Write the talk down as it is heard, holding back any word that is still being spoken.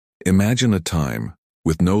Imagine a time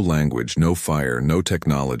with no language, no fire, no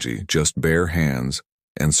technology, just bare hands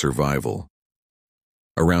and survival.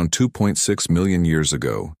 Around 2.6 million years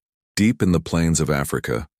ago, deep in the plains of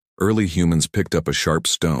Africa, early humans picked up a sharp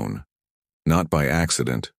stone, not by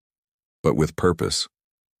accident, but with purpose.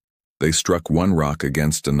 They struck one rock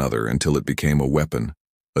against another until it became a weapon,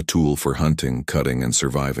 a tool for hunting, cutting, and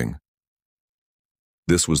surviving.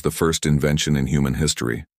 This was the first invention in human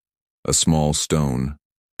history. A small stone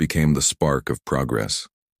became the spark of progress.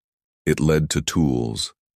 It led to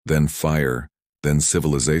tools, then fire, then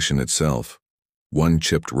civilization itself. One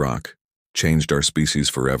chipped rock changed our species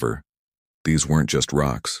forever. These weren't just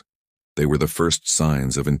rocks. They were the first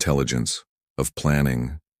signs of intelligence, of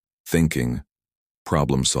planning, thinking,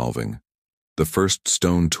 problem-solving. The first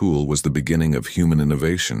stone tool was the beginning of human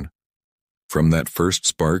innovation. From that first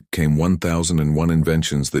spark came 1001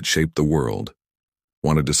 inventions that shaped the world.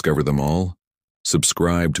 Want to discover them all?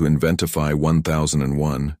 Subscribe to Inventify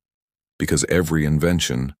 1001, because every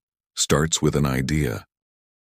invention starts with an idea.